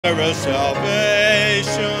A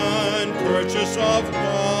salvation, purchase of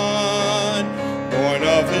blood, born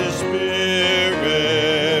of His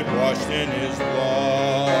Spirit, washed in His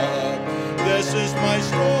blood. This is my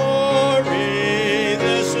story,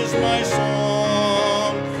 this is my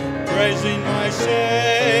song, praising my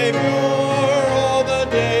Savior all the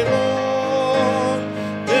day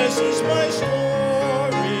long. This is my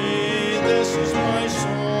story, this is my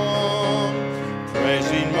song,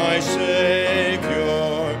 praising my Savior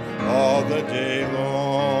all the day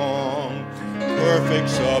long. Perfect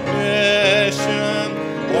submission,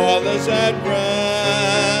 all is at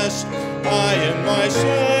rest. I and my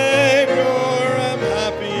Savior am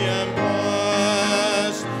happy and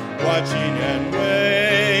blessed, watching and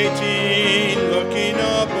waiting, looking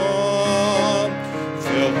above,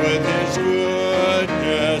 filled with His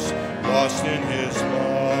goodness, lost in His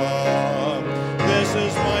love. This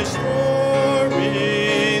is my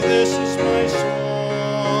story, this is my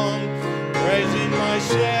song, praising my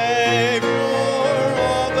Savior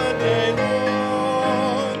all the day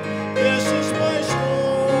long. This is my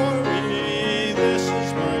story, this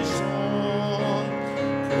is my song,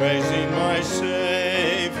 praising my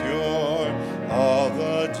Savior all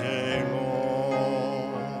the day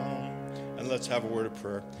long. And let's have a word of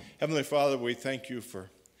prayer. Heavenly Father, we thank You for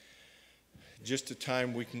just a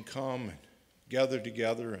time we can come and gather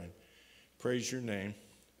together and praise Your name.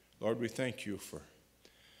 Lord, we thank You for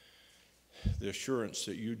the assurance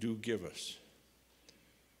that You do give us,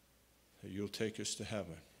 that You'll take us to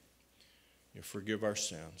heaven. You'll forgive our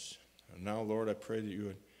sins. And now, Lord, I pray that You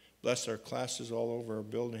would bless our classes all over our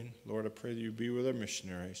building. Lord, I pray that You be with our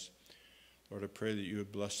missionaries. Lord, I pray that You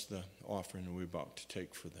would bless the offering that we're about to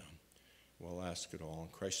take for them. We'll ask it all in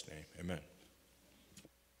Christ's name. Amen.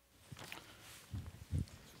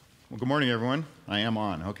 Well, good morning, everyone. I am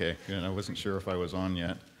on. Okay, good. I wasn't sure if I was on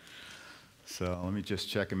yet. So let me just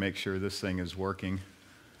check and make sure this thing is working.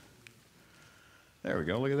 There we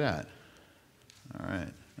go. Look at that. All right.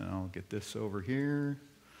 And I'll get this over here.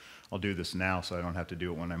 I'll do this now so I don't have to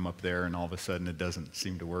do it when I'm up there and all of a sudden it doesn't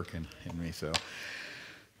seem to work in me.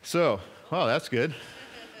 So, well, that's good.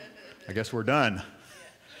 I guess we're done.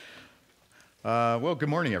 Well, good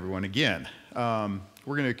morning, everyone, again.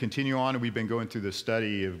 We're going to continue on, and we've been going through the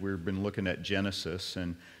study. We've been looking at Genesis,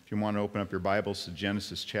 and if you want to open up your Bibles to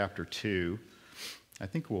Genesis chapter 2, I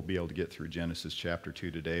think we'll be able to get through Genesis chapter 2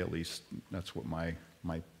 today. At least that's what my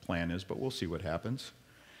plan is, but we'll see what happens.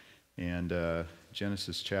 And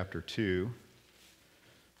Genesis chapter 2,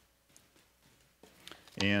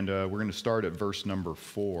 and we're going to start at verse number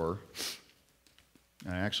 4.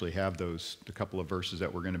 I actually have a couple of verses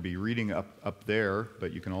that we're going to be reading up there,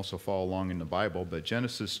 but you can also follow along in the Bible. But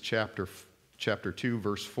Genesis chapter 2,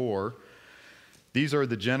 verse 4, these are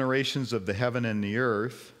the generations of the heaven and the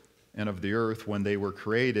earth, and of the earth when they were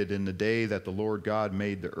created in the day that the Lord God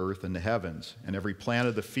made the earth and the heavens. And every plant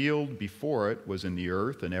of the field before it was in the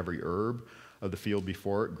earth, and every herb of the field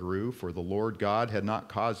before it grew, for the Lord God had not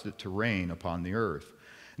caused it to rain upon the earth.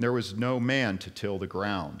 And there was no man to till the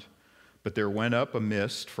ground. But there went up a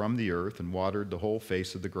mist from the earth and watered the whole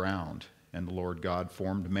face of the ground. And the Lord God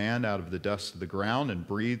formed man out of the dust of the ground and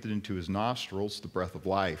breathed into his nostrils the breath of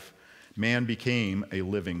life. Man became a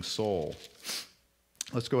living soul.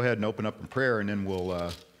 Let's go ahead and open up in prayer, and then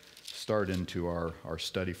we'll start into our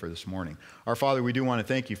study for this morning. Our Father, we do want to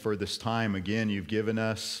thank You for this time again you've given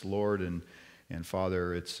us, Lord. And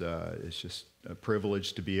Father, it's just a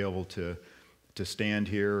privilege to be able to stand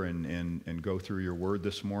here and go through Your word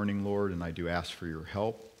this morning, Lord, and I do ask for Your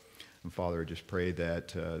help. And Father, I just pray that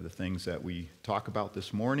the things that we talk about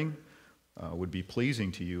this morning would be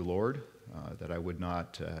pleasing to You, Lord, that I would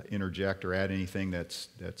not interject or add anything that's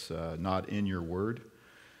not in Your word.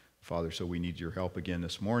 Father, so we need Your help again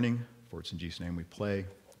this morning. For it's in Jesus' name we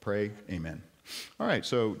pray. Amen. All right,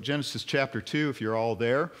 so Genesis chapter 2, if you're all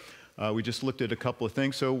there. We just looked at a couple of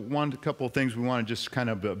things. So a couple of things we want to just kind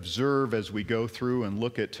of observe as we go through and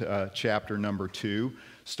look at chapter number 2,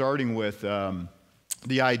 starting with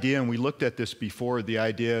the idea, and we looked at this before, the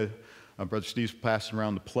idea, Brother Steve's passing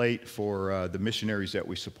around the plate for the missionaries that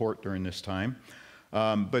we support during this time.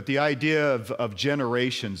 But the idea of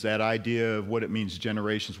generations, that idea of what it means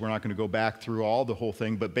generations, we're not going to go back through the whole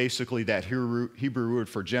thing, but basically that Hebrew word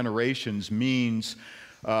for generations means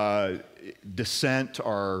descent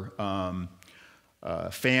or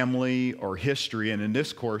family or history. And in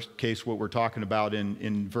this case, what we're talking about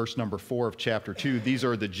in verse number 4 of chapter 2, these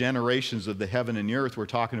are the generations of the heaven and the earth. We're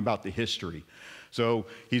talking about the history. So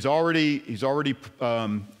he's already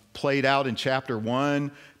played out in chapter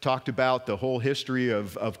 1, talked about the whole history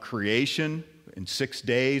of creation in 6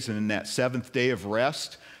 days and in that seventh day of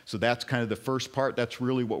rest. So that's kind of the first part. That's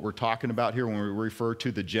really what we're talking about here when we refer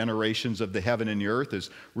to the generations of the heaven and the earth, is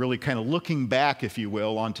really kind of looking back, if you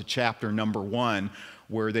will, onto chapter number 1,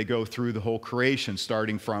 where they go through the whole creation,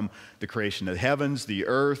 starting from the creation of the heavens, the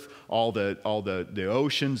earth, all the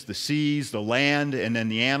oceans, the seas, the land, and then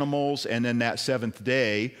the animals. And then that seventh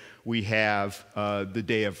day, we have the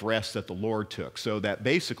day of rest that the Lord took. So that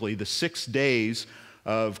basically the 6 days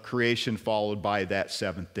of creation followed by that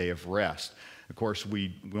seventh day of rest. Of course,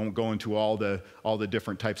 we won't go into all the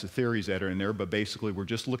different types of theories that are in there, but basically we're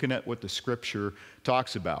just looking at what the Scripture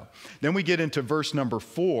talks about. Then we get into verse number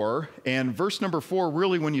 4, and verse number 4,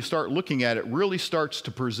 really, when you start looking at it, really starts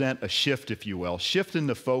to present a shift, if you will, shift in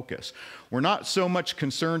the focus. We're not so much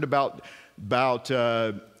concerned about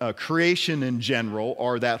creation in general,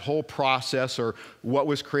 or that whole process, or what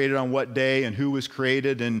was created on what day and who was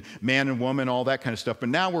created, and man and woman, all that kind of stuff. But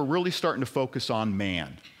now we're really starting to focus on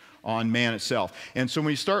man itself. And so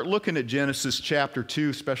when you start looking at Genesis chapter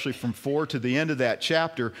 2, especially from 4 to the end of that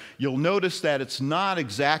chapter, you'll notice that it's not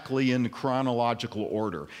exactly in the chronological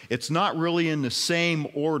order. It's not really in the same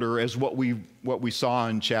order as what we saw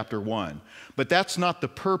in chapter 1. But that's not the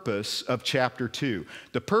purpose of chapter 2.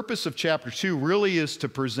 The purpose of chapter 2 really is to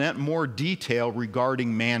present more detail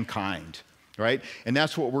regarding mankind. Right? And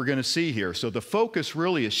that's what we're going to see here. So the focus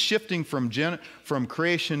really is shifting from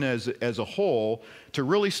creation as a whole to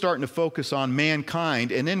really starting to focus on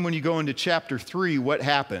mankind. And then when you go into chapter 3, what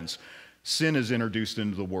happens? Sin is introduced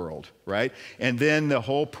into the world, right? And then the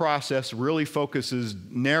whole process really focuses,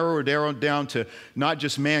 narrowed down to not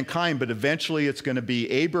just mankind, but eventually it's going to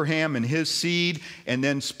be Abraham and his seed, and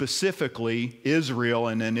then specifically Israel,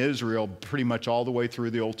 and then Israel pretty much all the way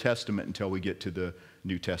through the Old Testament until we get to the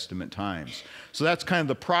New Testament times. So that's kind of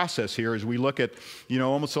the process here as we look at,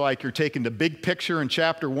 almost like you're taking the big picture in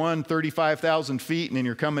chapter 1, 35,000 feet, and then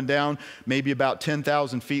you're coming down maybe about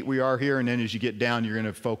 10,000 feet we are here, and then as you get down, you're going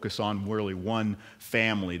to focus on really one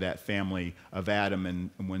family, that family of Adam, and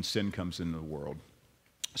when sin comes into the world.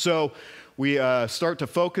 So we start to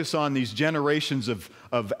focus on these generations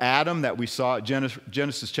of Adam that we saw.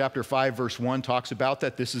 Genesis chapter 5, verse 1 talks about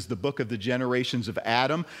that. This is the book of the generations of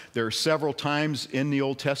Adam. There are several times in the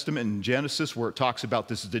Old Testament in Genesis where it talks about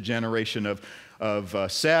this is the generation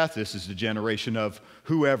of Seth. This is the generation of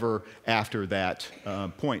whoever after that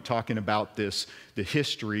point, talking about the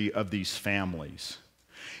history of these families.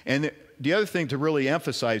 And the other thing to really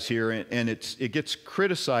emphasize here, and it gets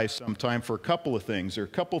criticized sometimes for a couple of things. There are a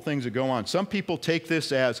couple of things that go on. Some people take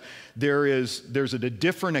this as there's a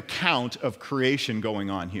different account of creation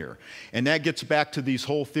going on here. And that gets back to these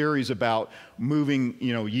whole theories about moving,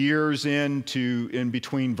 years in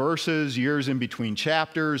between verses, years in between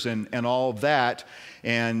chapters, and all of that.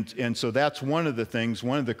 And so that's one of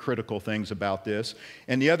the critical things about this.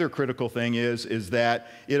 And the other critical thing is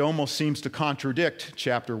that it almost seems to contradict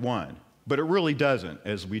chapter 1. But it really doesn't,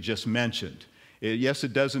 as we just mentioned. Yes,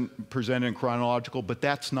 it doesn't present in chronological, but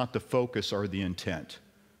that's not the focus or the intent.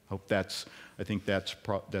 I think that's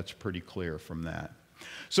pretty clear from that.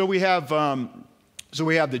 So we have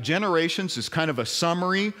the generations as kind of a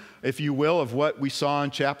summary, if you will, of what we saw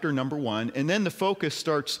in chapter number 1. And then the focus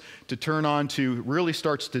starts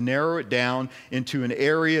to narrow it down into an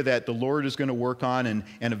area that the Lord is going to work on and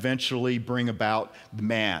eventually bring about the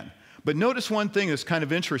man. But notice one thing that's kind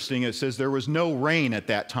of interesting. It says there was no rain at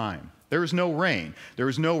that time. There was no rain. There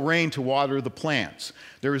was no rain to water the plants.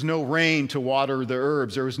 There was no rain to water the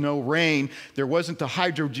herbs. There was no rain. There wasn't the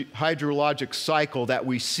hydrologic cycle that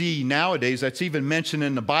we see nowadays. That's even mentioned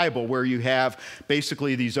in the Bible, where you have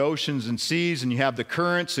basically these oceans and seas, and you have the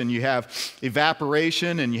currents, and you have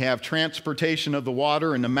evaporation, and you have transportation of the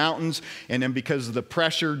water in the mountains. And then because of the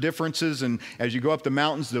pressure differences, and as you go up the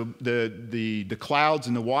mountains, the clouds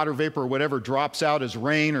and the water vapor or whatever drops out as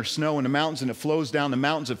rain or snow in the mountains, and it flows down the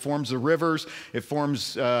mountains. It forms the rivers. It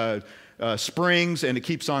forms springs, and it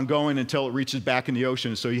keeps on going until it reaches back in the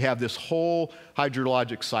ocean. So you have this whole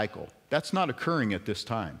hydrologic cycle. That's not occurring at this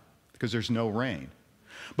time because there's no rain.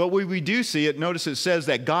 But when we do see it, notice it says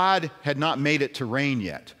that God had not made it to rain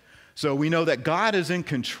yet. So we know that God is in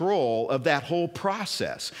control of that whole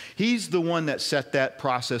process. He's the one that set that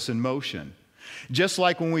process in motion. Just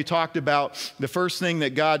like when we talked about the first thing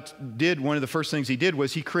that God did, one of the first things he did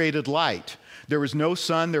was he created light. There was no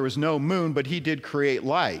sun, there was no moon, but he did create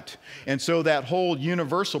light. And so that whole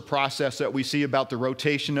universal process that we see about the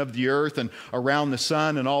rotation of the earth and around the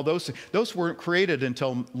sun and all those things, those weren't created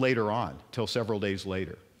until later on, until several days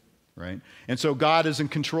later, right? And so God is in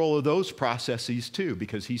control of those processes too,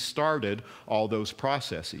 because he started all those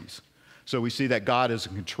processes. So we see that God is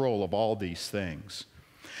in control of all these things.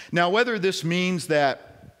 Now, whether this means that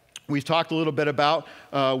We've talked a little bit about,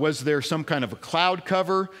 was there some kind of a cloud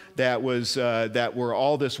cover that was that where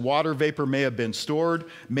all this water vapor may have been stored?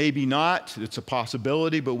 Maybe not. It's a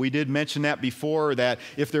possibility, but we did mention that before, that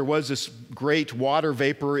if there was this great water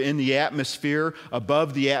vapor in the atmosphere,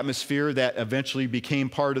 above the atmosphere, that eventually became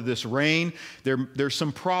part of this rain, there's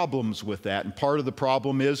some problems with that. And part of the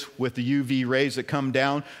problem is with the UV rays that come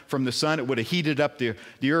down from the sun, it would have heated up the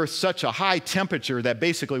earth such a high temperature that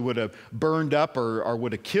basically would have burned up or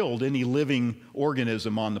would have killed any living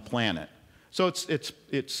organism on the planet. So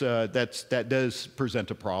that does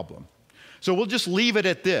present a problem. So we'll just leave it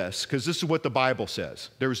at this, because this is what the Bible says.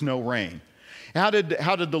 There was no rain. How did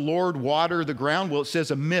the Lord water the ground? Well, it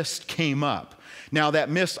says a mist came up. Now that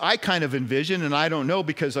mist I kind of envision, and I don't know,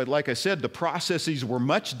 because like I said, the processes were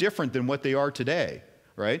much different than what they are today.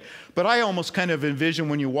 Right? But I almost kind of envision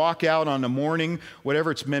when you walk out on the morning,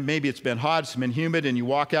 whatever it's been, maybe it's been hot, it's been humid, and you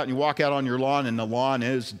walk out on your lawn, and the lawn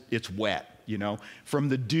it's wet, from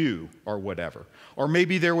the dew or whatever. Or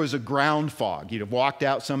maybe there was a ground fog. You'd have walked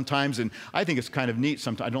out sometimes, and I think it's kind of neat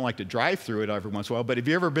sometimes. I don't like to drive through it every once in a while, but have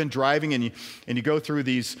you ever been driving and you go through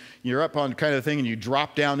these, you're up on kind of thing, and you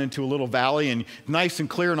drop down into a little valley, and nice and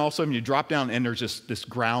clear, and all of a sudden you drop down, and there's just this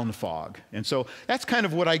ground fog. And so that's kind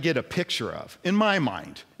of what I get a picture of, in my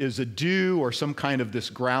mind, is a dew or some kind of this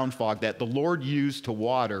ground fog that the Lord used to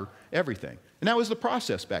water everything. And that was the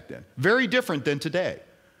process back then. Very different than today.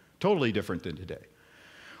 Totally different than today.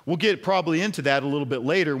 We'll get probably into that a little bit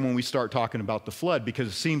later when we start talking about the flood, because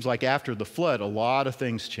it seems like after the flood, a lot of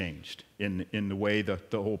things changed in the way the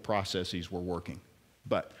whole processes were working.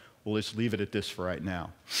 But we'll just leave it at this for right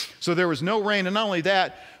now. So there was no rain, and not only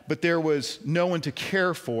that, but there was no one to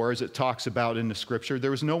care for, as it talks about in the scripture. There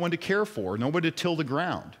was no one to care for, no one to till the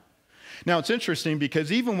ground. Now, it's interesting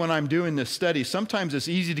because even when I'm doing this study, sometimes it's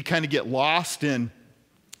easy to kind of get lost in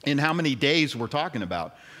how many days we're talking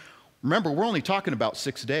about. Remember, we're only talking about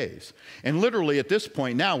 6 days. And literally at this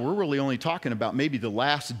point now, we're really only talking about maybe the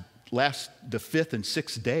fifth and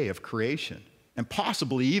sixth day of creation. And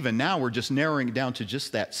possibly even now we're just narrowing it down to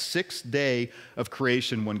just that 6th day of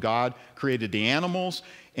creation when God created the animals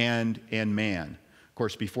and man. Of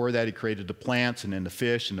course, before that, he created the plants and then the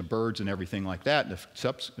fish and the birds and everything like that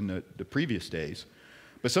in the previous days.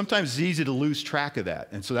 But sometimes it's easy to lose track of that.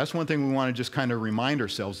 And so that's one thing we want to just kind of remind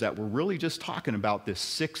ourselves, that we're really just talking about this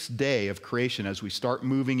 6th day of creation as we start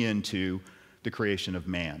moving into the creation of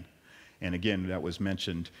man. And again, that was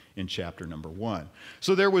mentioned in chapter number 1.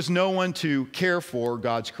 So there was no one to care for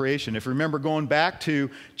God's creation. If you remember going back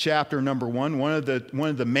to chapter number 1, one of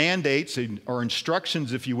the mandates or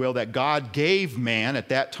instructions, if you will, that God gave man at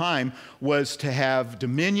that time was to have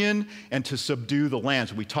dominion and to subdue the land.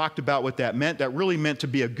 So we talked about what that meant. That really meant to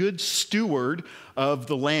be a good steward of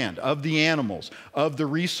the land, of the animals, of the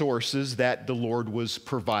resources that the Lord was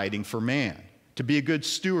providing for man. To be a good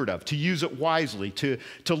steward of, to use it wisely, to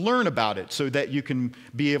learn about it so that you can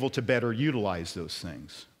be able to better utilize those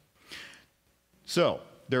things. So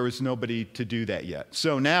there was nobody to do that yet.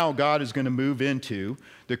 So now God is going to move into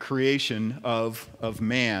the creation of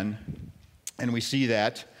man, and we see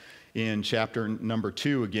that in chapter number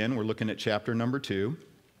 2 again. We're looking at chapter number 2.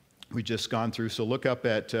 We've just gone through, so look up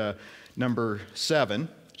at number 7.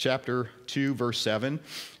 Chapter 2, verse 7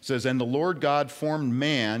 says, "And the Lord God formed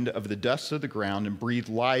man of the dust of the ground and breathed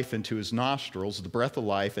life into his nostrils, the breath of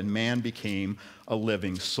life, and man became a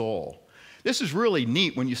living soul." This is really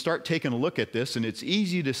neat when you start taking a look at this, and it's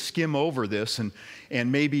easy to skim over this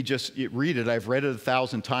and maybe just read it. I've read it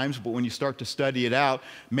 1,000 times, but when you start to study it out,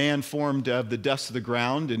 man formed of the dust of the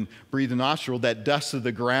ground and breathed the nostril. That dust of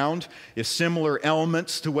the ground is similar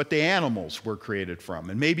elements to what the animals were created from,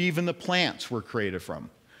 and maybe even the plants were created from.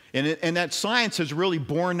 And that science has really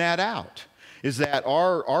borne that out, is that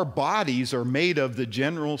our bodies are made of the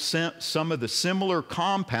general, some of the similar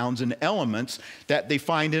compounds and elements that they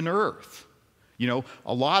find in earth.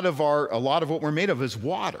 A lot of what we're made of is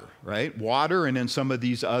water, right? Water, and then some of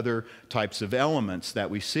these other types of elements that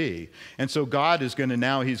we see. And so God is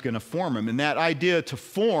he's going to form them. And that idea to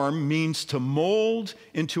form means to mold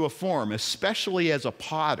into a form, especially as a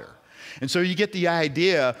potter. And so you get the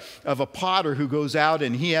idea of a potter who goes out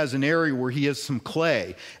and he has an area where he has some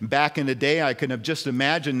clay. And back in the day, I can have just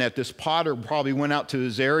imagined that this potter probably went out to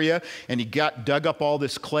his area and he dug up all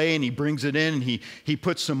this clay and he brings it in and he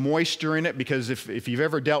puts some moisture in it, because if you've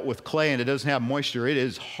ever dealt with clay and it doesn't have moisture, it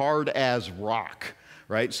is hard as rock.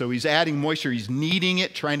 right? So he's adding moisture. He's kneading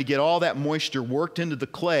it, trying to get all that moisture worked into the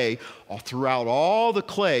clay, all throughout all the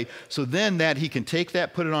clay, so then that he can take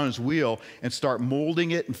that, put it on his wheel, and start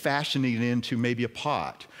molding it and fashioning it into maybe a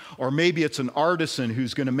pot. Or maybe it's an artisan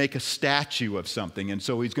who's going to make a statue of something, and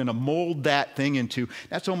so he's going to mold that thing into,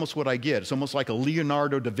 that's almost what I get. It's almost like a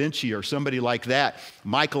Leonardo da Vinci or somebody like that,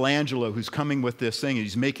 Michelangelo, who's coming with this thing, and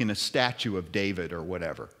he's making a statue of David or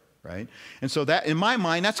whatever, right? And so that, in my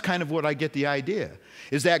mind, that's kind of what I get the idea,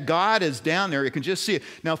 is that God is down there. You can just see it.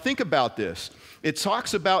 Now think about this. It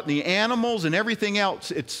talks about the animals and everything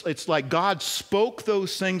else. It's like God spoke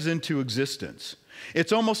those things into existence.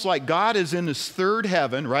 It's almost like God is in his third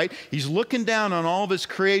heaven, right? He's looking down on all of his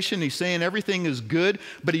creation. He's saying everything is good,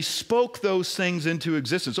 but he spoke those things into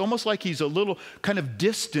existence, almost like he's a little kind of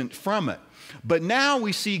distant from it. But now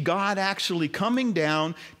we see God actually coming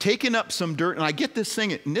down, taking up some dirt, and I get this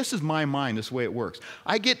thing, and this is my mind, this way it works.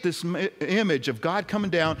 I get this image of God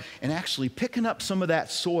coming down and actually picking up some of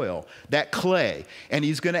that soil, that clay, and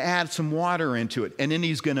he's going to add some water into it, and then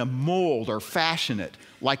he's going to mold or fashion it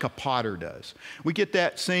like a potter does. We get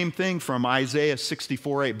that same thing from Isaiah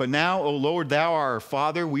 64:8. But now, O Lord, thou art our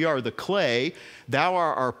Father, we are the clay, thou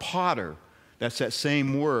art our potter. That's that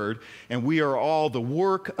same word. And we are all the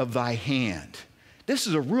work of thy hand. This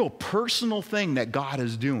is a real personal thing that God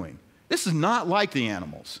is doing. This is not like the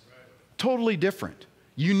animals. Totally different.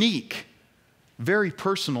 Unique. Very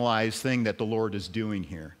personalized thing that the Lord is doing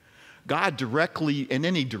here. God directly, and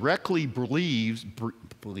then he directly breathes,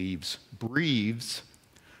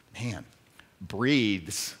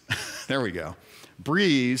 there we go,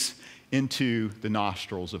 breathes into the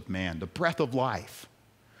nostrils of man, the breath of life.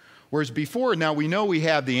 Whereas before, now we know we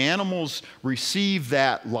have the animals receive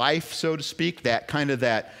that life, so to speak, that kind of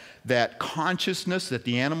that consciousness that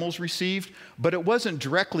the animals received, but it wasn't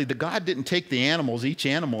directly, that God didn't take the animals, each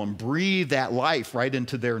animal, and breathe that life right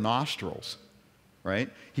into their nostrils, right?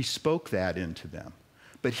 He spoke that into them.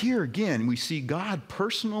 But here again, we see God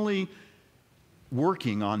personally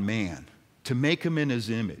working on man to make him in his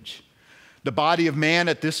image. The body of man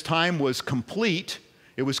at this time was complete.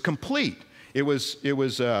 It was complete. It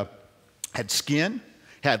had skin,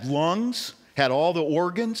 had lungs, had all the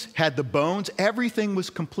organs, had the bones. Everything was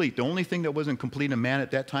complete. The only thing that wasn't complete in man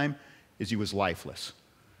at that time is he was lifeless.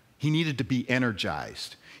 He needed to be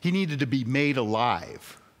energized. He needed to be made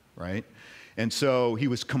alive, right? And so he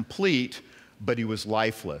was complete, but he was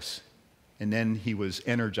lifeless. And then he was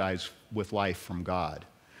energized with life from God.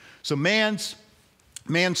 So man's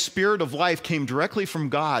spirit of life came directly from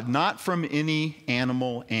God, not from any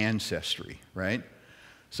animal ancestry, right?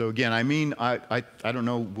 So again, I mean, I don't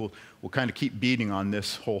know, we'll kind of keep beating on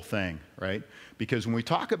this whole thing, right? Because when we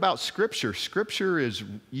talk about Scripture, Scripture is,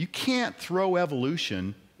 you can't throw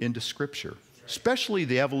evolution into Scripture, especially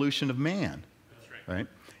the evolution of man, right?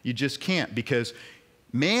 You just can't, because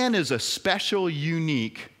man is a special,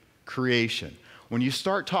 unique creation. When you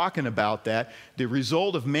start talking about that, the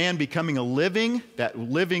result of man becoming a living,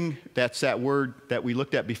 that's that word that we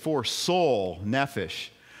looked at before, soul,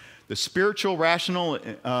 nephesh. The spiritual, rational,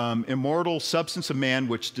 immortal substance of man,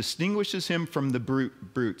 which distinguishes him from the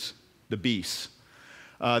brutes, the beasts.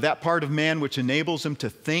 That part of man which enables him to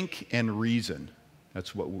think and reason.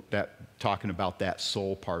 That's talking about that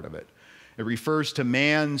soul part of it. It refers to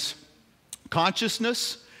man's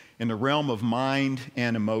consciousness in the realm of mind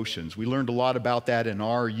and emotions. We learned a lot about that in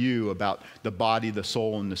RU, about the body, the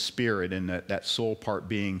soul, and the spirit, and that soul part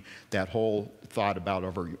being that whole thought about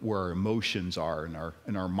where our emotions are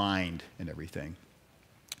in our mind and everything.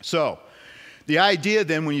 So the idea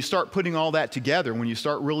then, when you start putting all that together, when you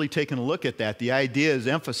start really taking a look at that, the idea is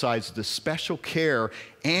emphasize the special care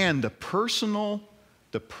and the personal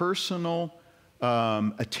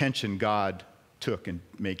attention God took in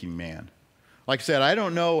making man. Like I said, I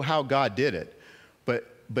don't know how God did it, but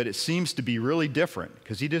it seems to be really different,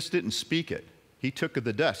 because he just didn't speak it. He took of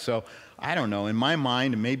the dust. So I don't know. In my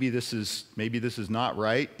mind, and maybe this is not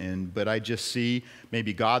right, but I just see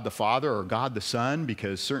maybe God the Father or God the Son,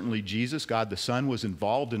 because certainly Jesus, God the Son, was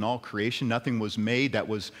involved in all creation. Nothing was made that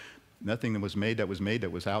was made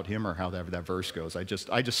without him, or however that verse goes. I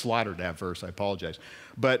just slaughtered that verse. I apologize.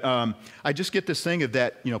 But I just get this thing of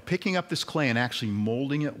that, picking up this clay and actually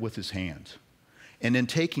molding it with his hands, and then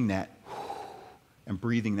taking that and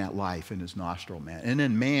breathing that life in his nostril, man. And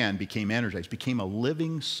then man became energized, became a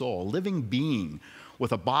living soul, a living being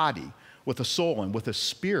with a body, with a soul, and with a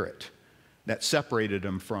spirit that separated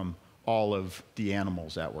him from all of the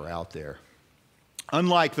animals that were out there.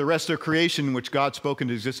 Unlike the rest of creation, which God spoke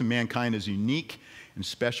into existence, mankind is unique and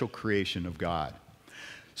special creation of God.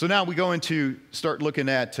 So now we go into start looking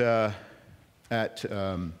at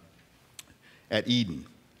at Eden.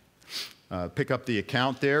 Pick up the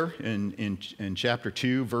account there in chapter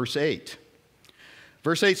 2, verse 8.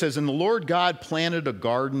 Verse 8 says, "And the Lord God planted a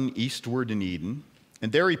garden eastward in Eden,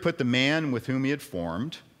 and there he put the man with whom he had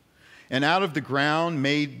formed. And out of the ground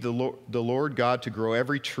made the Lord God to grow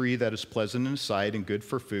every tree that is pleasant in sight and good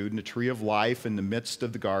for food, and a tree of life in the midst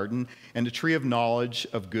of the garden, and a tree of knowledge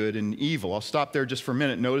of good and evil." I'll stop there just for a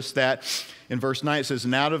minute. Notice that in verse 9 it says,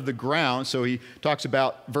 "And out of the ground," so he talks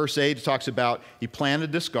about, verse 8, it talks about he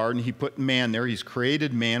planted this garden, he put man there, he's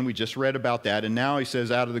created man, we just read about that, and now he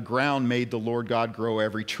says, "Out of the ground made the Lord God grow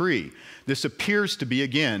every tree." This appears to be,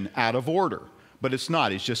 again, out of order. But it's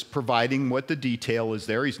not. He's just providing what the detail is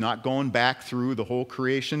there. He's not going back through the whole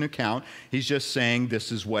creation account. He's just saying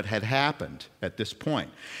this is what had happened at this point.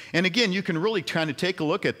 And again, you can really kind of take a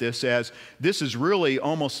look at this as this is really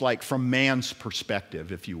almost like from man's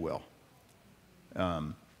perspective, if you will.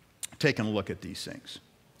 Taking a look at these things.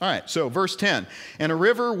 All right, so verse 10. "And a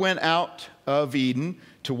river went out of Eden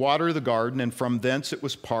to water the garden, and from thence it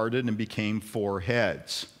was parted and became 4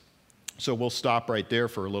 heads." So we'll stop right there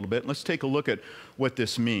for a little bit. Let's take a look at what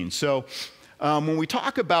this means. So when we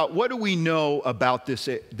talk about what do we know about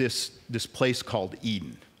this place called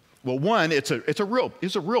Eden? Well, one, it's a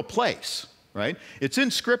real place, right? It's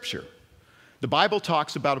in Scripture. The Bible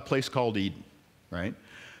talks about a place called Eden, right?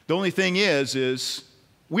 The only thing is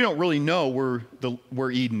we don't really know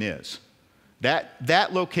where Eden is.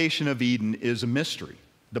 That location of Eden is a mystery.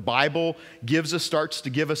 The Bible starts to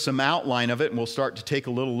give us some outline of it, and we'll start to take a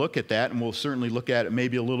little look at that, and we'll certainly look at it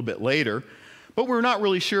maybe a little bit later. But we're not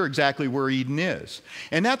really sure exactly where Eden is.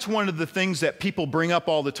 And that's one of the things that people bring up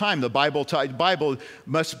all the time. The Bible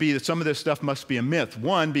must be, some of this stuff must be a myth.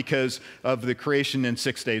 One, because of the creation in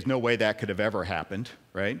 6 days. No way that could have ever happened,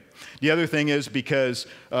 right? The other thing is because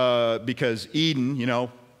Eden,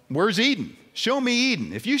 where's Eden? Show me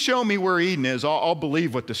Eden. If you show me where Eden is, I'll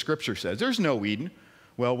believe what the Scripture says. There's no Eden.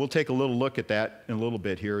 Well, we'll take a little look at that in a little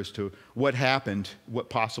bit here as to what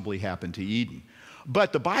possibly happened to Eden.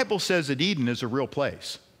 But the Bible says that Eden is a real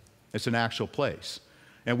place. It's an actual place.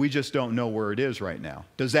 And we just don't know where it is right now.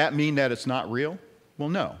 Does that mean that it's not real? Well,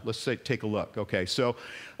 no. Let's take a look. Okay, so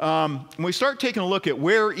when we start taking a look at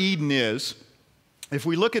where Eden is, if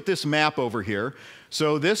we look at this map over here,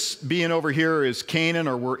 so this being over here is Canaan,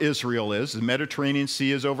 or where Israel is. The Mediterranean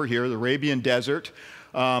Sea is over here, the Arabian Desert.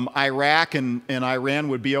 Iraq and Iran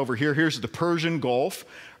would be over here. Here's the Persian Gulf.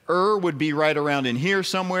 Would be right around in here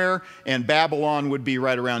somewhere, and Babylon would be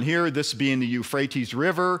right around here, this being the Euphrates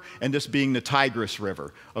River, and this being the Tigris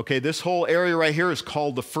River. Okay, this whole area right here is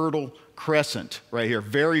called the Fertile Crescent right here.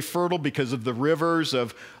 Very fertile because of the rivers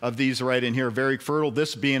of these right in here, very fertile.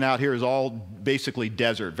 This being out here is all basically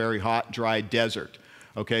desert, very hot, dry desert.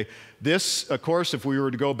 Okay, this, of course, if we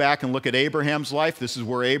were to go back and look at Abraham's life, this is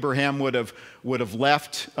where Abraham would have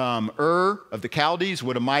left of the Chaldees,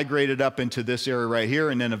 would have migrated up into this area right here,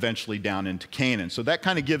 and then eventually down into Canaan. So that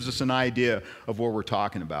kind of gives us an idea of what we're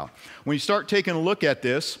talking about. When you start taking a look at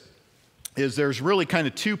this, there's really kind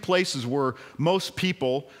of 2 places where most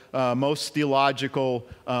people, most theological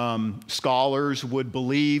scholars would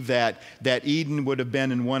believe that Eden would have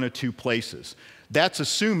been in one of 2 places. That's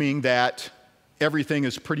assuming that everything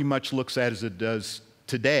is pretty much looks at as it does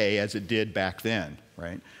today as it did back then,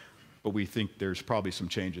 right? But we think there's probably some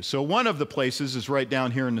changes. So one of the places is right down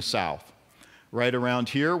here in the south. Right around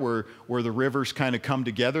here where the rivers kind of come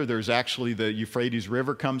together. There's actually the Euphrates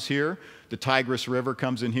River comes here. The Tigris River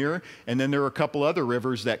comes in here. And then there are a couple other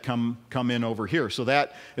rivers that come in over here. So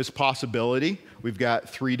that is a possibility. We've got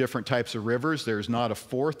 3 different types of rivers. There's not a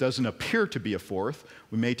 4th. Doesn't appear to be a 4th.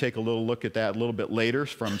 We may take a little look at that a little bit later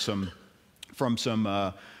from some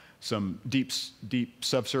deep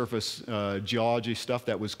subsurface geology stuff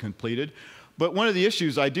that was completed. But one of the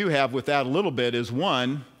issues I do have with that a little bit is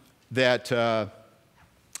one, that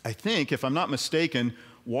I think, if I'm not mistaken,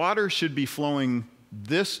 water should be flowing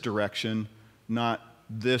this direction, not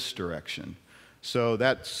this direction. So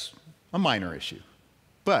that's a minor issue.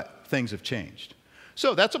 But things have changed.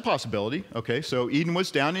 So that's a possibility. Okay, so Eden was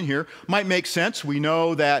down in here. Might make sense. We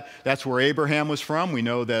know that that's where Abraham was from. We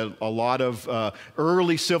know that a lot of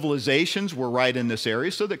early civilizations were right in this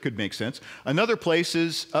area, so that could make sense. Another place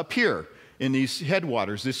is up here in these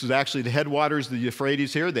headwaters. This is actually the headwaters of the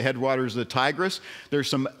Euphrates here, the headwaters of the Tigris. There's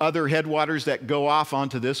some other headwaters that go off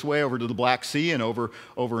onto this way over to the Black Sea and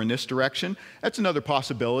over in this direction. That's another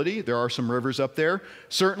possibility. There are some rivers up there.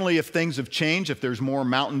 Certainly if things have changed, if there's more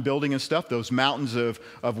mountain building and stuff, those mountains of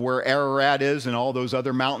where Ararat is and all those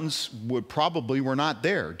other mountains were not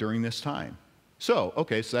there during this time. So,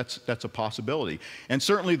 okay, so that's a possibility. And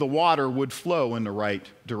certainly the water would flow in the right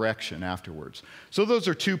direction afterwards. So those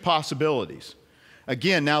are 2 possibilities.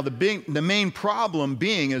 Again, now the main problem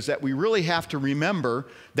being is that we really have to remember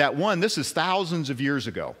that, one, this is thousands of years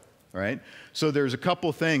ago, right? So there's a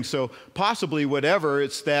couple things. So possibly whatever,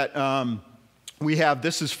 it's that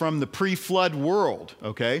this is from the pre-flood world,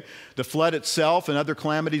 okay? The flood itself and other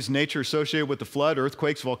calamities in nature associated with the flood,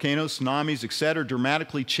 earthquakes, volcanoes, tsunamis, etc.,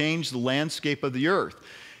 dramatically changed the landscape of the earth.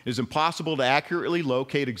 It is impossible to accurately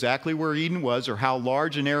locate exactly where Eden was or how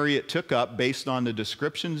large an area it took up based on the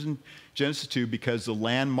descriptions in Genesis 2 because the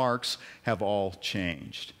landmarks have all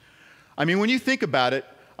changed. I mean, when you think about it,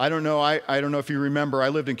 I don't know if you remember, I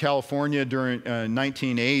lived in California during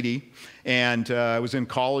 1980, and I was in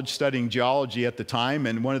college studying geology at the time,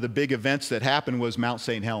 and one of the big events that happened was Mount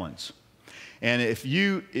St. Helens. And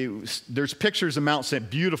there's pictures of Mount St.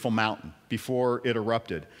 beautiful mountain before it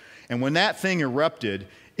erupted. And when that thing erupted,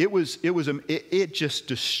 it just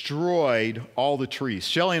destroyed all the trees.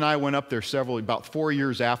 Shelley and I went up there about 4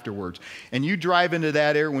 years afterwards. And you drive into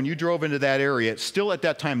that area, when you drove into that area, still at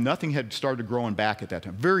that time, nothing had started growing back at that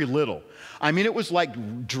time. Very little. I mean, it was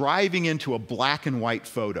like driving into a black and white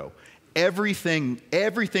photo. Everything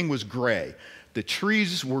was gray. The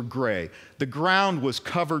trees were gray. The ground was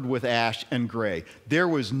covered with ash and gray. There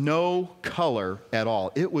was no color at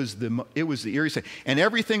all. It was the eerie sight. And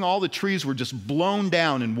everything, all the trees were just blown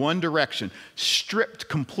down in one direction, stripped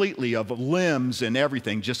completely of limbs and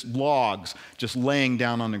everything, just logs just laying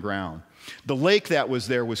down on the ground. The lake that was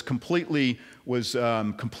there was completely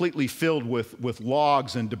filled with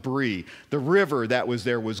logs and debris. The river that was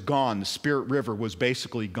there was gone. The Spirit River was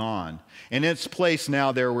basically gone. And in its place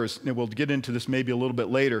now and we'll get into this maybe a little bit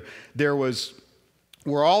later, there was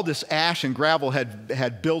where all this ash and gravel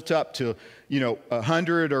had built up to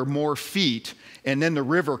 100 or more feet, and then the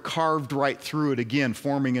river carved right through it again,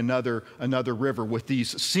 forming another river with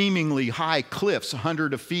these seemingly high cliffs,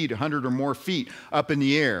 100 feet, 100 or more feet up in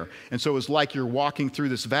the air. And so it was like you're walking through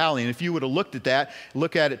this valley. And if you would have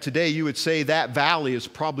look at it today, you would say that valley is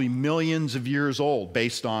probably millions of years old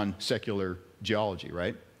based on secular geology,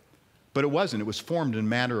 right? But it wasn't. It was formed in a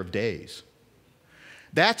matter of days.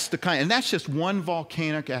 And that's just one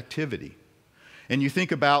volcanic activity. And you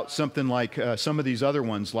think about something like some of these other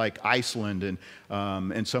ones, like Iceland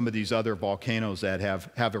and some of these other volcanoes that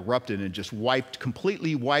have erupted and just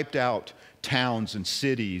completely wiped out towns and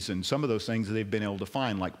cities, and some of those things that they've been able to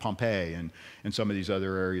find, like Pompeii and some of these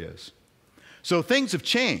other areas. So things have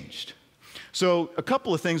changed. So a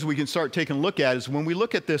couple of things we can start taking a look at is when we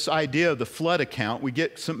look at this idea of the flood account, we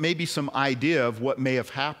get maybe some idea of what may have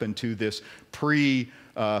happened to this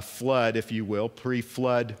pre-flood, if you will,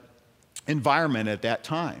 pre-flood environment at that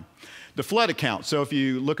time. The flood account. So if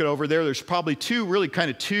you look it over there's probably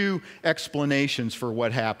two explanations for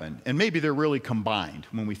what happened. And maybe they're really combined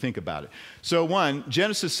when we think about it. So one,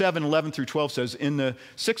 Genesis 7:11 through 12 says, in the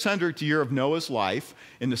 600th year of Noah's life,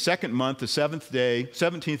 in the second month, the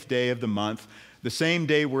 17th day of the month, the same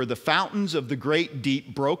day were the fountains of the great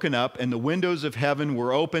deep broken up, and the windows of heaven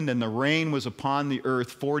were opened, and the rain was upon the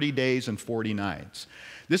earth 40 days and 40 nights.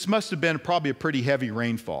 This must have been probably a pretty heavy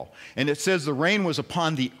rainfall. And it says the rain was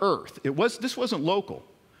upon the earth. This wasn't local.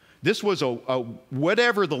 This was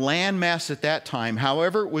whatever the landmass at that time,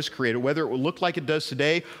 however it was created, whether it would look like it does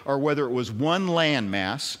today or whether it was one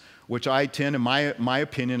landmass, which in my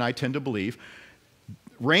opinion, I tend to believe,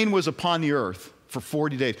 rain was upon the earth for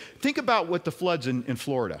 40 days. Think about what the floods in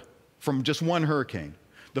Florida from just one hurricane.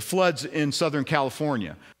 The floods in Southern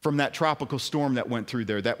California from that tropical storm that went through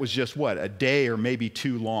there, that was just a day or maybe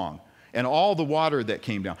two long. And all the water that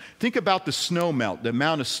came down. Think about the snow melt, the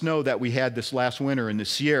amount of snow that we had this last winter in the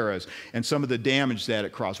Sierras and some of the damage that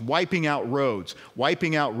it caused, wiping out roads,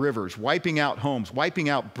 wiping out rivers, wiping out homes, wiping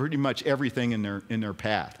out pretty much everything in their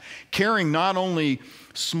path. Carrying not only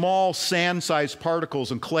small sand-sized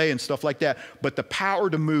particles and clay and stuff like that, but the power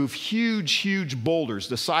to move huge, huge boulders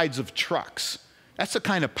the size of trucks. That's the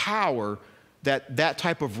kind of power that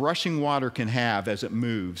type of rushing water can have as it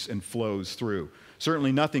moves and flows through.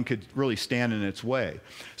 Certainly nothing could really stand in its way.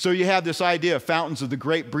 So you have this idea of fountains of the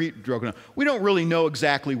great deep broken up. We don't really know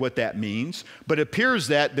exactly what that means, but it appears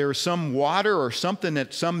that there's some water or something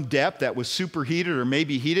at some depth that was superheated or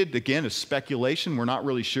maybe heated. Again, it's speculation. We're not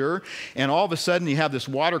really sure. And all of a sudden you have this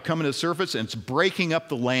water coming to the surface and it's breaking up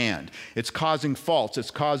the land. It's causing faults.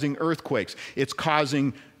 It's causing earthquakes. It's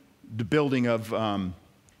causing the building of the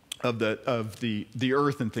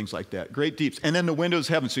earth and things like that. Great deeps. And then the windows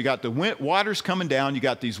of heaven. So you got the waters coming down. You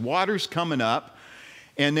got these waters coming up.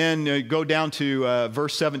 And then go down to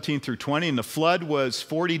verse 17 through 20. And the flood was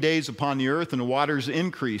 40 days upon the earth, and the waters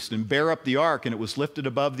increased and bare up the ark, and it was lifted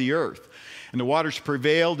above the earth. And the waters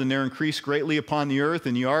prevailed, and there increased greatly upon the earth,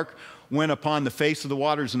 and the ark went upon the face of the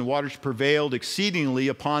waters, and the waters prevailed exceedingly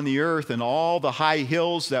upon the earth, and all the high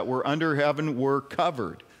hills that were under heaven were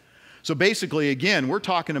covered. So basically, again, we're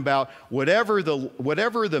talking about whatever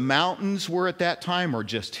the mountains were at that time, or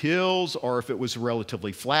just hills, or if it was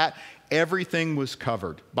relatively flat, everything was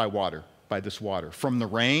covered by water, by this water, from the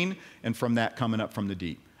rain and from that coming up from the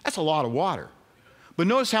deep. That's a lot of water. But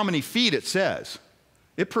notice how many feet it says.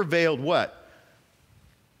 It prevailed what?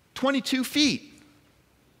 22 feet.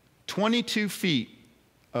 22 feet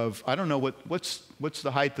of, I don't know, what's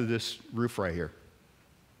the height of this roof right here?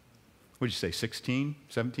 What did you say, 16,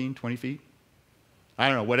 17, 20 feet? I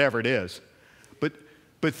don't know, whatever it is. But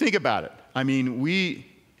think about it. I mean,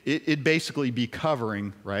 it'd basically be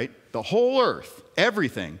covering, right, the whole earth,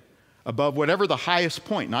 everything above whatever the highest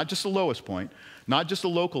point, not just the lowest point, not just a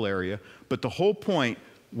local area, but the whole point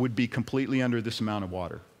would be completely under this amount of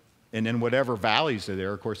water. And then whatever valleys are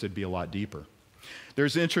there, of course, it'd be a lot deeper.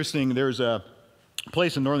 There's a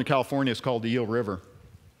place in Northern California, it's called the Eel River.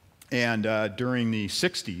 And during the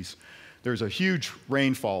 60s, there's a huge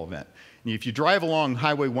rainfall event. And if you drive along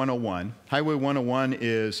Highway 101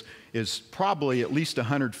 is probably at least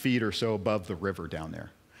 100 feet or so above the river down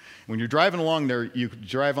there. When you're driving along there, you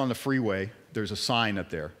drive on the freeway, there's a sign up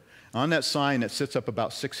there. On that sign that sits up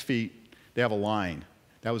about 6 feet, they have a line.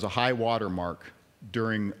 That was a high water mark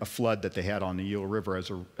during a flood that they had on the Eel River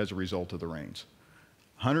as a result of the rains.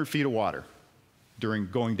 100 feet of water during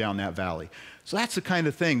going down that valley. So that's the kind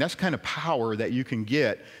of thing, that's the kind of power that you can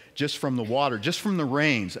get just from the water, just from the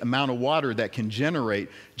rains, amount of water that can generate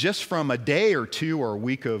just from a day or two or a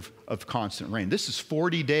week of constant rain. This is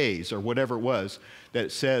 40 days or whatever it was that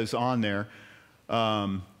it says on there.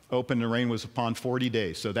 The rain was upon 40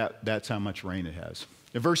 days. So that's how much rain it has.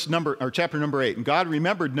 In chapter number 8, and God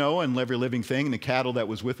remembered Noah and every living thing and the cattle that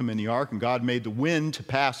was with him in the ark, and God made the wind to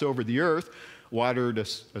pass over the earth, water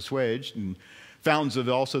assuaged, and fountains of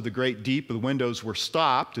also the great deep, the windows were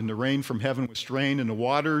stopped, and the rain from heaven was strained, and the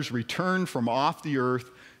waters returned from off the earth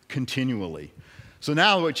continually. So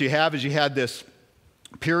now what you have is you had this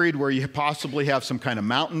period where you possibly have some kind of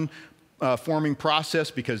mountain forming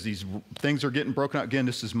process because these things are getting broken out. Again,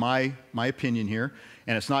 this is my opinion here,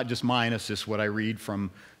 and it's not just mine, it's just what I read from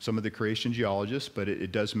some of the creation geologists, but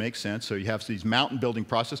it does make sense. So you have these mountain building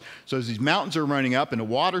process. So as these mountains are running up and the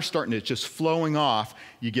water's starting to just flowing off,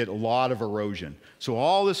 you get a lot of erosion. So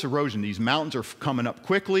all this erosion, these mountains are coming up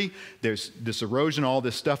quickly. There's this erosion, all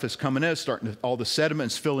this stuff is coming in, all the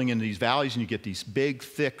sediment is filling into these valleys, and you get these big,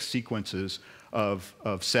 thick sequences of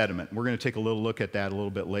sediment. We're going to take a little look at that a little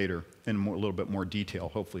bit later in a little bit more detail,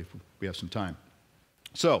 hopefully, if we have some time.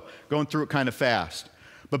 So, going through it kind of fast.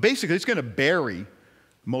 But basically, it's going to bury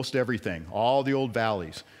most everything, all the old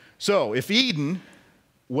valleys. So, if Eden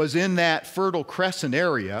was in that Fertile Crescent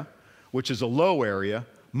area, which is a low area,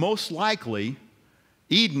 most likely,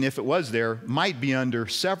 Eden, if it was there, might be under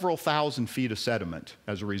several thousand feet of sediment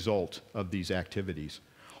as a result of these activities.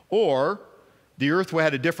 Or the earth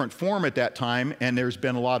had a different form at that time, and there's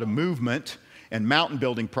been a lot of movement and mountain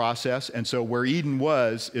building process, and so where Eden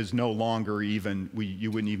was is no longer even, you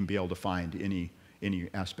wouldn't even be able to find any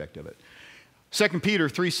aspect of it. 2 Peter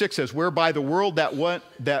 3:6 says, whereby the world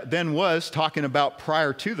that then was, talking about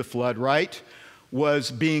prior to the flood, right, was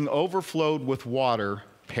being overflowed with water,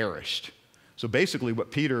 perished. So basically what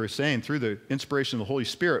Peter is saying through the inspiration of the Holy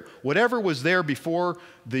Spirit, whatever was there before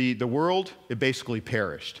the world, it basically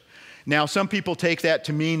perished. Now, some people take that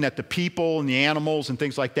to mean that the people and the animals and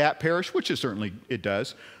things like that perish, which is certainly it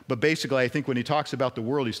does. But basically, I think when he talks about the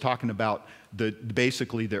world, he's talking about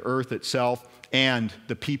basically the earth itself and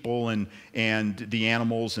the people and the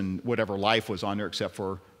animals and whatever life was on there, except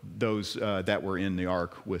for those that were in the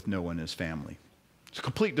ark with Noah and his family. It's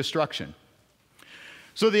complete destruction.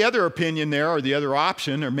 So the other opinion there, or the other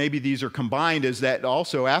option, or maybe these are combined, is that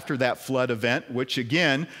also after that flood event, which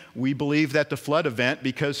again, we believe that the flood event,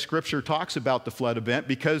 because Scripture talks about the flood event,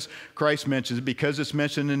 because Christ mentions it, because it's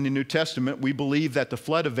mentioned in the New Testament, we believe that the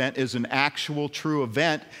flood event is an actual true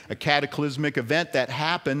event, a cataclysmic event that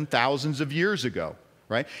happened thousands of years ago,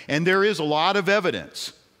 right? And there is a lot of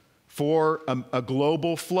evidence for a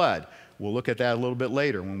global flood. We'll look at that a little bit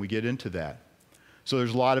later when we get into that. So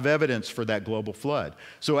there's a lot of evidence for that global flood.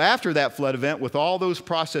 So after that flood event, with all those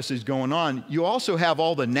processes going on, you also have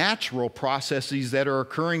all the natural processes that are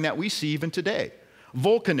occurring that we see even today.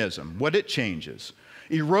 Volcanism, what it changes.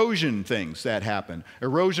 erosion things that happen.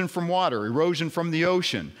 Erosion from water, erosion from the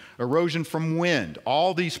ocean, erosion from wind.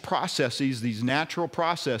 All these processes, these natural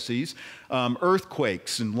processes,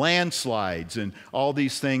 earthquakes and landslides and all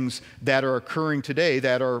these things that are occurring today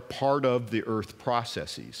that are part of the earth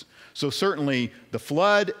processes. So certainly the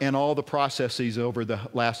flood and all the processes over the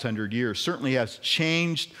last 100 years certainly has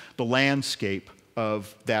changed the landscape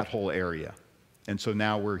of that whole area. And so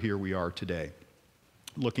now we are today,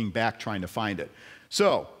 looking back trying to find it.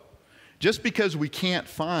 So just because we can't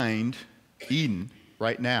find Eden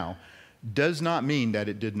right now does not mean that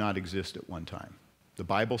it did not exist at one time. The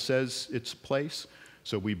Bible says it's a place,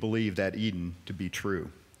 so we believe that Eden to be true.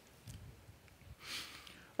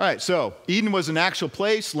 All right, so Eden was an actual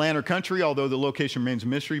place, land or country, although the location remains a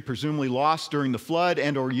mystery, presumably lost during the flood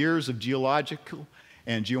and or years of geological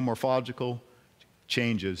and geomorphological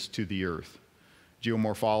changes to the earth.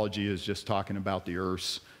 Geomorphology is just talking about the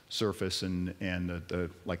earth's surface and the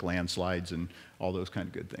like landslides and all those kind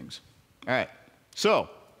of good things. All right, so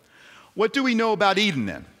what do we know about Eden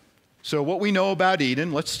then? So what we know about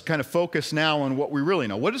Eden, let's kind of focus now on what we really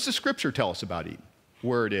know. What does the Scripture tell us about Eden?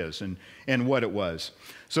 Where it is and what it was.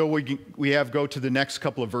 So we go to the next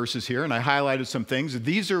couple of verses here, and I highlighted some things.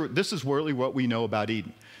 This is really what we know about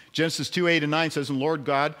Eden. Genesis 2:8-9 says, "And Lord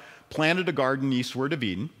God planted a garden eastward of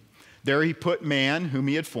Eden. There he put man, whom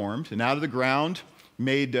he had formed, and out of the ground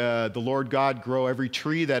made the Lord God grow every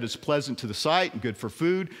tree that is pleasant to the sight and good for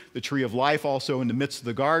food, the tree of life also in the midst of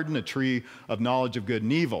the garden, a tree of knowledge of good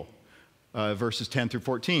and evil." Verses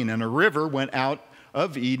 10-14. "And a river went out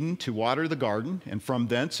of Eden to water the garden, and from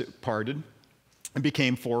thence it parted and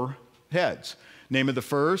became 4 heads. Name of the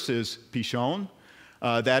first is Pishon,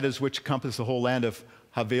 that is which encompassed the whole land of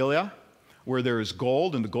Havilah, where there is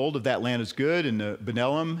gold, and the gold of that land is good, and the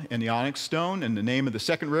bdellium and the onyx stone. And the name of the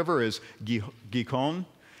second river is Gihon,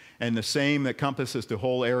 and the same that encompasses the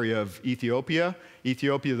whole area of Ethiopia.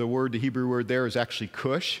 Ethiopia, the Hebrew word there is actually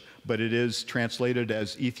Cush, but it is translated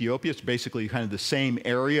as Ethiopia. It's basically kind of the same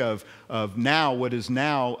area of now, what is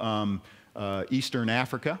now Eastern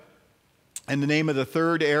Africa. And the name of the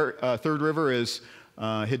third river is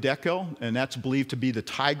Hiddekel, and that's believed to be the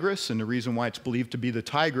Tigris. And the reason why it's believed to be the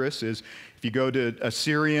Tigris is if you go to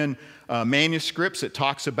Assyrian manuscripts, it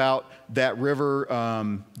talks about that river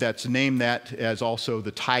that's named that as also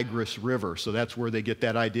the Tigris River. So that's where they get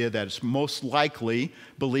that idea that it's most likely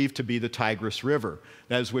believed to be the Tigris River.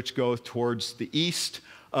 That is which goes towards the east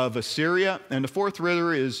of Assyria. And the fourth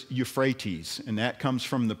river is Euphrates, and that comes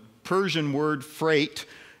from the Persian word freight.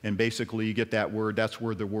 And basically you get that word, that's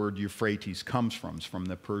where the word Euphrates comes from. It's from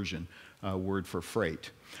the Persian word for freight.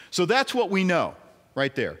 So that's what we know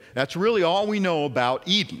right there. That's really all we know about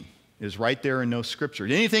Eden, is right there in no scripture.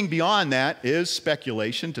 Anything beyond that is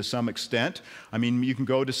speculation to some extent. I mean, you can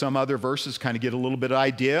go to some other verses, kind of get a little bit of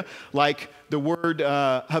idea, like the word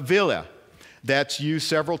Havilah. That's used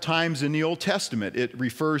several times in the Old Testament. It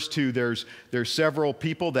refers to, there's several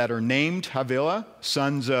people that are named Havilah,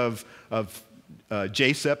 sons of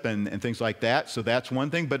Jacob and things like that. So that's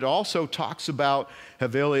one thing. But it also talks about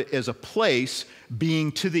Havilah as a place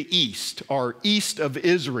being to the east, or east of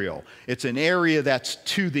Israel. It's an area that's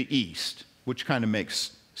to the east, which kind of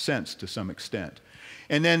makes sense to some extent.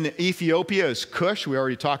 And then Ethiopia is Cush. We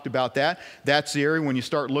already talked about that. That's the area when you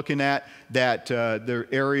start looking at that, the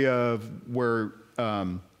area of where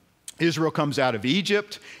Israel comes out of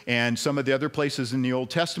Egypt, and some of the other places in the Old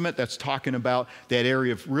Testament, that's talking about that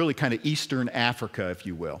area of really kind of Eastern Africa, if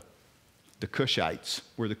you will. The Cushites,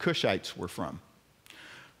 where the Cushites were from.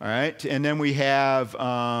 All right, and then we have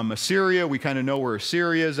Assyria. We kind of know where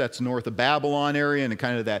Assyria is. That's north of Babylon area and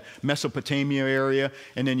kind of that Mesopotamia area.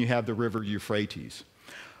 And then you have the river Euphrates.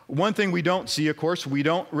 One thing we don't see, of course, we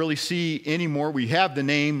don't really see anymore. We have the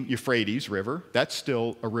name Euphrates River. That's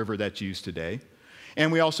still a river that's used today.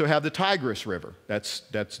 And we also have the Tigris River. That's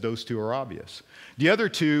those two are obvious. The other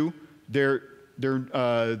two,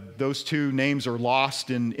 those two names are lost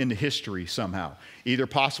in the history somehow, either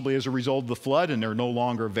possibly as a result of the flood and they're no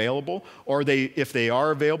longer available, or if they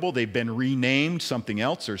are available, they've been renamed something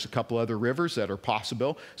else. There's a couple other rivers that are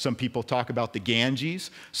possible. Some people talk about the Ganges.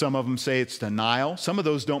 Some of them say it's the Nile. Some of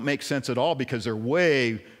those don't make sense at all because they're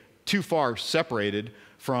way too far separated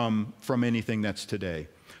from anything that's today.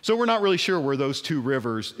 So we're not really sure where those two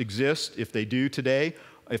rivers exist, if they do today,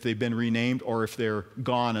 if they've been renamed, or if they're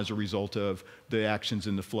gone as a result of the actions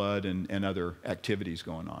in the flood and other activities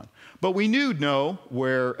going on. But we do know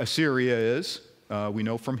where Assyria is. We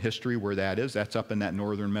know from history where that is. That's up in that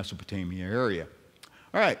northern Mesopotamia area.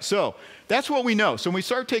 All right, so that's what we know. So when we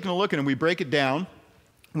start taking a look at it and we break it down,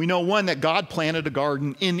 we know, one, that God planted a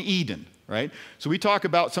garden in Eden. right? So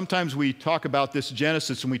sometimes we talk about this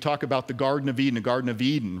Genesis and we talk about the Garden of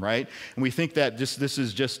Eden, right? And we think that this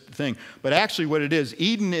is just the thing. But actually what it is,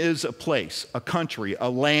 Eden is a place, a country, a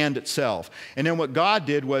land itself. And then what God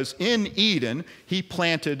did was in Eden, he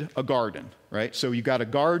planted a garden, right? So you got a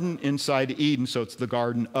garden inside Eden, so it's the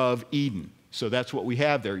Garden of Eden. So that's what we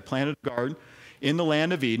have there. He planted a garden in the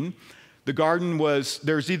land of Eden. The garden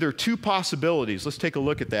there's either two possibilities. Let's take a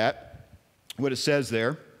look at that, what it says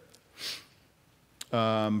there.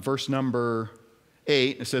 Verse number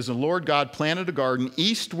 8, it says, "The Lord God planted a garden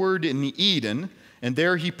eastward in Eden, and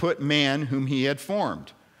there he put man whom he had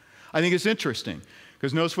formed." I think it's interesting,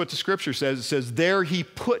 because notice what the scripture says. It says, there he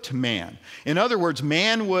put man. In other words,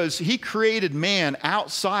 he created man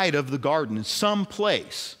outside of the garden in some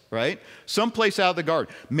place, right? Some place out of the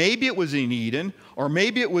garden. Maybe it was in Eden, or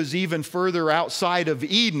maybe it was even further outside of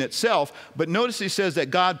Eden itself. But notice he says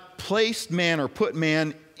that God placed man or put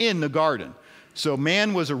man in the garden. So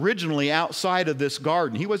man was originally outside of this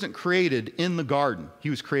garden. He wasn't created in the garden. He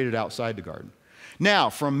was created outside the garden. Now,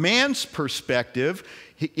 from man's perspective,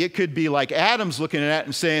 it could be like Adam's looking at it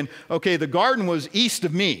and saying, okay, the garden was east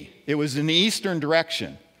of me. It was in the eastern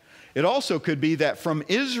direction. It also could be that from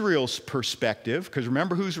Israel's perspective, because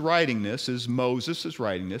remember who's writing this, is Moses is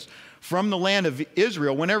writing this, from the land of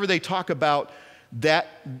Israel, whenever they talk about that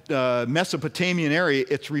Mesopotamian area,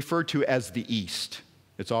 it's referred to as the east.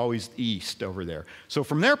 It's always east over there. So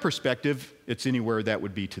from their perspective, it's anywhere that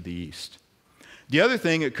would be to the east. The other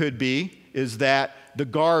thing it could be is that the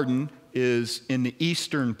garden is in the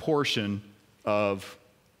eastern portion of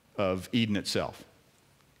Eden itself.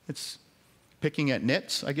 It's picking at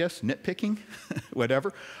nits, I guess, nitpicking,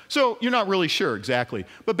 whatever. So you're not really sure exactly.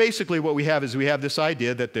 But basically what we have is we have this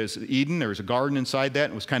idea that there's Eden, there's a garden inside that,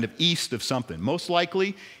 and it was kind of east of something. Most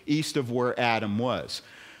likely east of where Adam was.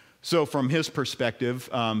 So from his perspective,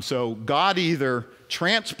 so God either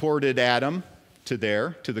transported Adam to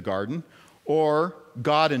the garden, or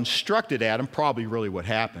God instructed Adam, probably really what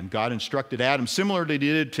happened. God instructed Adam, similar to he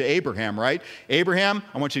did to Abraham, right? Abraham,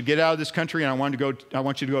 I want you to get out of this country, and I want you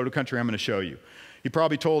to go to a country I'm going to show you. He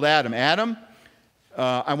probably told Adam,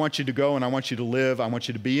 I want you to go and I want you to live. I want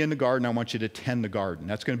you to be in the garden. I want you to tend the garden.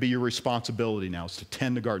 That's going to be your responsibility now, is to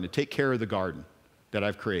tend the garden, to take care of the garden that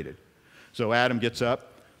I've created. So Adam gets up.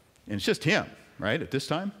 And it's just him, right, at this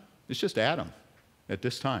time? It's just Adam at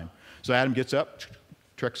this time. So Adam gets up,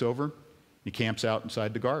 treks over, he camps out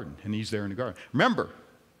inside the garden, and he's there in the garden. Remember,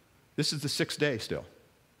 this is the sixth day still.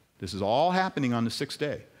 This is all happening on the sixth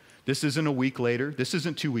day. This isn't a week later. This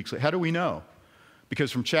isn't 2 weeks later. How do we know?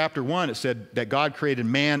 Because from chapter 1, it said that God created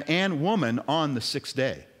man and woman on the sixth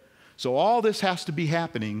day. So all this has to be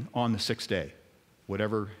happening on the sixth day,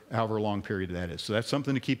 however long period that is. So that's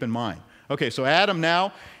something to keep in mind. Okay, so Adam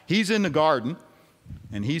now, he's in the garden,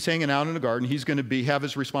 and he's hanging out in the garden. He's going to have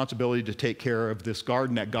his responsibility to take care of this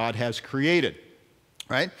garden that God has created,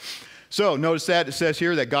 right? So notice that it says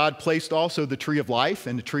here that God placed also the tree of life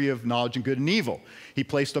and the tree of knowledge of good and evil. He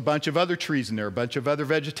placed a bunch of other trees in there, a bunch of other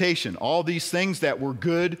vegetation, all these things that were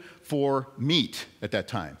good for meat at that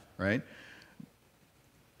time, right?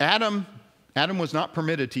 Adam was not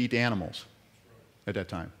permitted to eat animals at that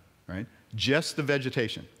time, right? Just the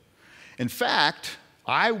vegetation. In fact,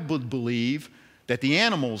 I would believe that the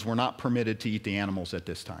animals were not permitted to eat the animals at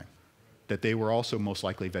this time, that they were also most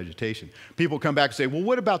likely vegetation. People come back and say, well,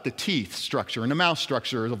 what about the teeth structure and the mouth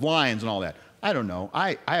structure of lions and all that? I don't know.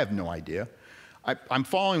 I have no idea. I'm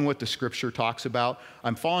following what the scripture talks about.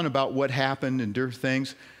 I'm following about what happened and different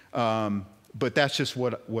things. But that's just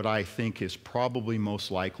what I think is probably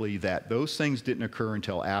most likely, that those things didn't occur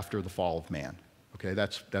until after the fall of man. Okay,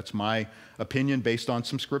 that's my opinion based on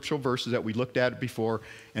some scriptural verses that we looked at before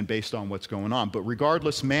and based on what's going on. But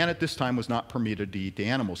regardless, man at this time was not permitted to eat the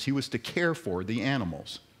animals. He was to care for the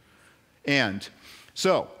animals. And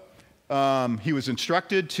so he was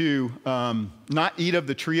instructed to not eat of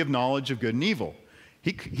the tree of knowledge of good and evil.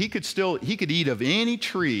 He could eat of any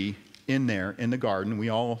tree in there in the garden. We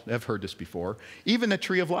all have heard this before. Even the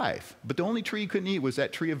tree of life. But the only tree he couldn't eat was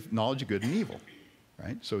that tree of knowledge of good and evil.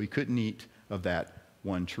 Right? So he couldn't eat of that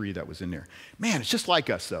one tree that was in there. Man, it's just like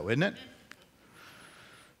us though, isn't it?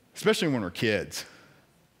 Especially when we're kids.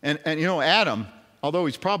 And you know, Adam, although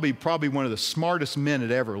he's probably one of the smartest men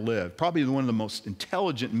that ever lived, probably one of the most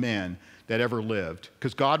intelligent men that ever lived,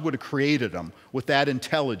 because God would have created him with that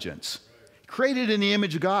intelligence. Created in the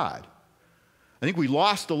image of God. I think we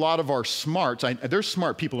lost a lot of our smarts. There's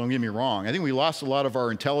smart people, don't get me wrong. I think we lost a lot of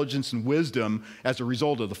our intelligence and wisdom as a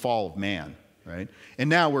result of the fall of man. Right? And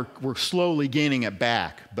now we're slowly gaining it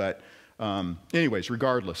back. But anyways,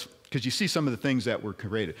 regardless, because you see some of the things that were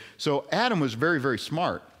created. So Adam was very, very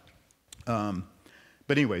smart.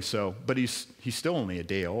 But anyway, but he's still only a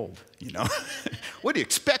day old, you know. What do you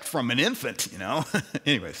expect from an infant, you know?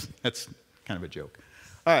 Anyways, that's kind of a joke.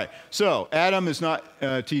 All right, so Adam is not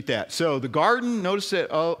to eat that. So the garden, notice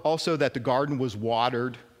that also that the garden was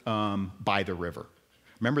watered by the river.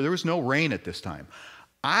 Remember, there was no rain at this time.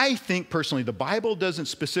 I think personally, the Bible doesn't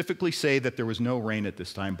specifically say that there was no rain at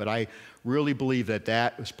this time, but I really believe that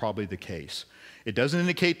that was probably the case. It doesn't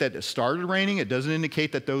indicate that it started raining. It doesn't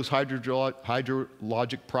indicate that those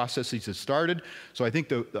hydrologic processes had started. So I think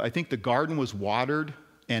the garden was watered,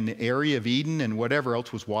 and the area of Eden and whatever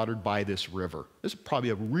else was watered by this river. This is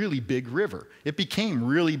probably a really big river. It became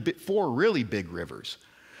four really big rivers.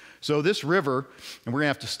 So this river, and we're going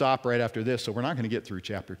to have to stop right after this, so we're not going to get through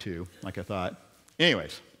chapter 2 like I thought.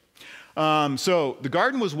 Anyways, so the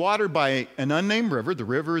garden was watered by an unnamed river.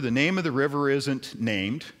 The name of the river isn't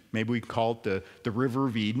named. Maybe we call it the River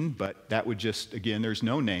of Eden, but that would just, again, there's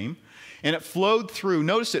no name. And it flowed through,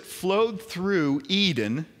 notice it flowed through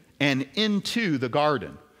Eden and into the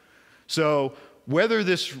garden. So whether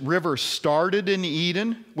this river started in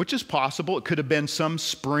Eden, which is possible, it could have been some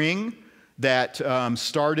spring that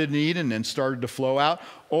started in Eden and started to flow out,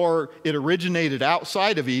 or it originated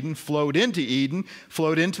outside of Eden, flowed into Eden,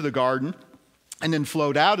 flowed into the garden, and then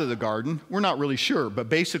flowed out of the garden. We're not really sure, but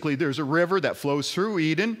basically there's a river that flows through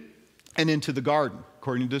Eden and into the garden,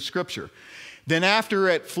 according to Scripture. Then after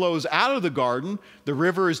it flows out of the garden, the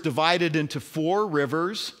river is divided into 4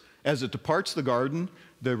 rivers as it departs the garden,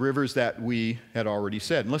 the rivers that we had already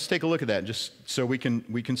said. And let's take a look at that just so we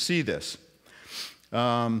can see this.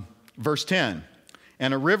 Verse 10,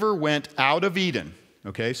 and a river went out of Eden.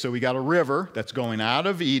 Okay, so we got a river that's going out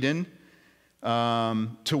of Eden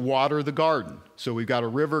to water the garden. So we've got a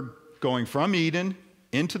river going from Eden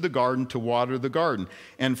into the garden to water the garden.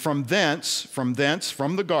 And from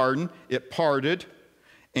the garden, it parted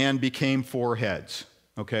and became 4 heads.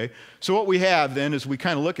 Okay, so what we have then is we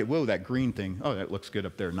kind of look at, whoa, that green thing. Oh, that looks good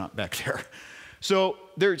up there, not back there. So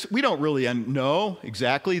we don't really know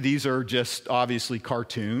exactly. These are just obviously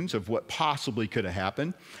cartoons of what possibly could have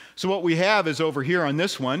happened. So what we have is over here on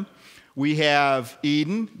this one, we have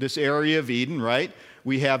Eden, this area of Eden, right?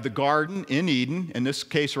 We have the garden in Eden. In this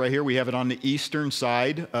case right here, we have it on the eastern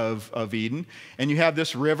side of Eden. And you have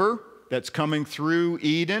this river that's coming through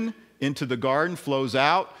Eden into the garden, flows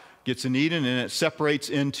out, gets in Eden, and it separates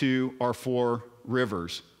into our 4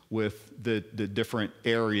 rivers with the different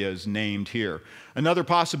areas named here. Another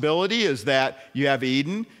possibility is that you have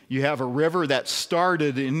Eden, you have a river that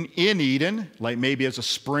started in Eden, like maybe as a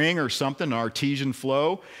spring or something, an artesian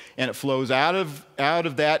flow, and it flows out of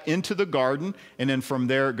that into the garden, and then from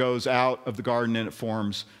there it goes out of the garden and it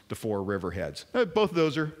forms the 4 river heads. Both of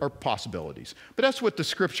those are possibilities. But that's what the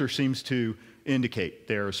Scripture seems to indicate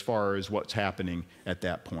there as far as what's happening at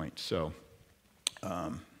that point. So,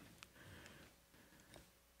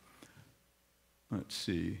 let's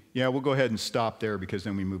see. Yeah, we'll go ahead and stop there because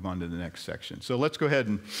then we move on to the next section. So let's go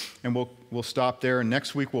ahead and we'll stop there. And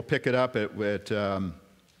next week we'll pick it up at right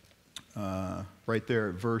there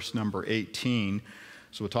at verse number 18.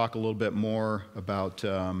 So we'll talk a little bit more about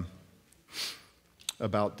the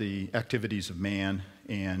activities of man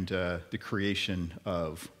and the creation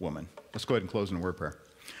of woman. Let's go ahead and close in a word of prayer.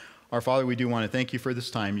 Our Father, we do want to thank you for this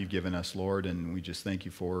time you've given us, Lord, and we just thank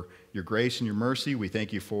you for your grace and your mercy. We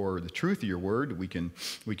thank you for the truth of your word. We can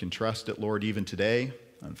trust it, Lord, even today.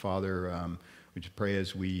 And Father, we just pray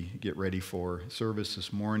as we get ready for service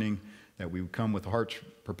this morning that we would come with hearts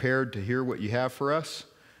prepared to hear what you have for us.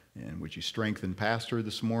 And would you strengthen Pastor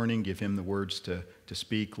this morning, give him the words to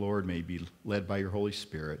speak, Lord, may he be led by your Holy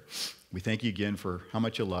Spirit. We thank you again for how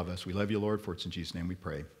much you love us. We love you, Lord, for it's in Jesus' name we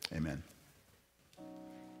pray. Amen.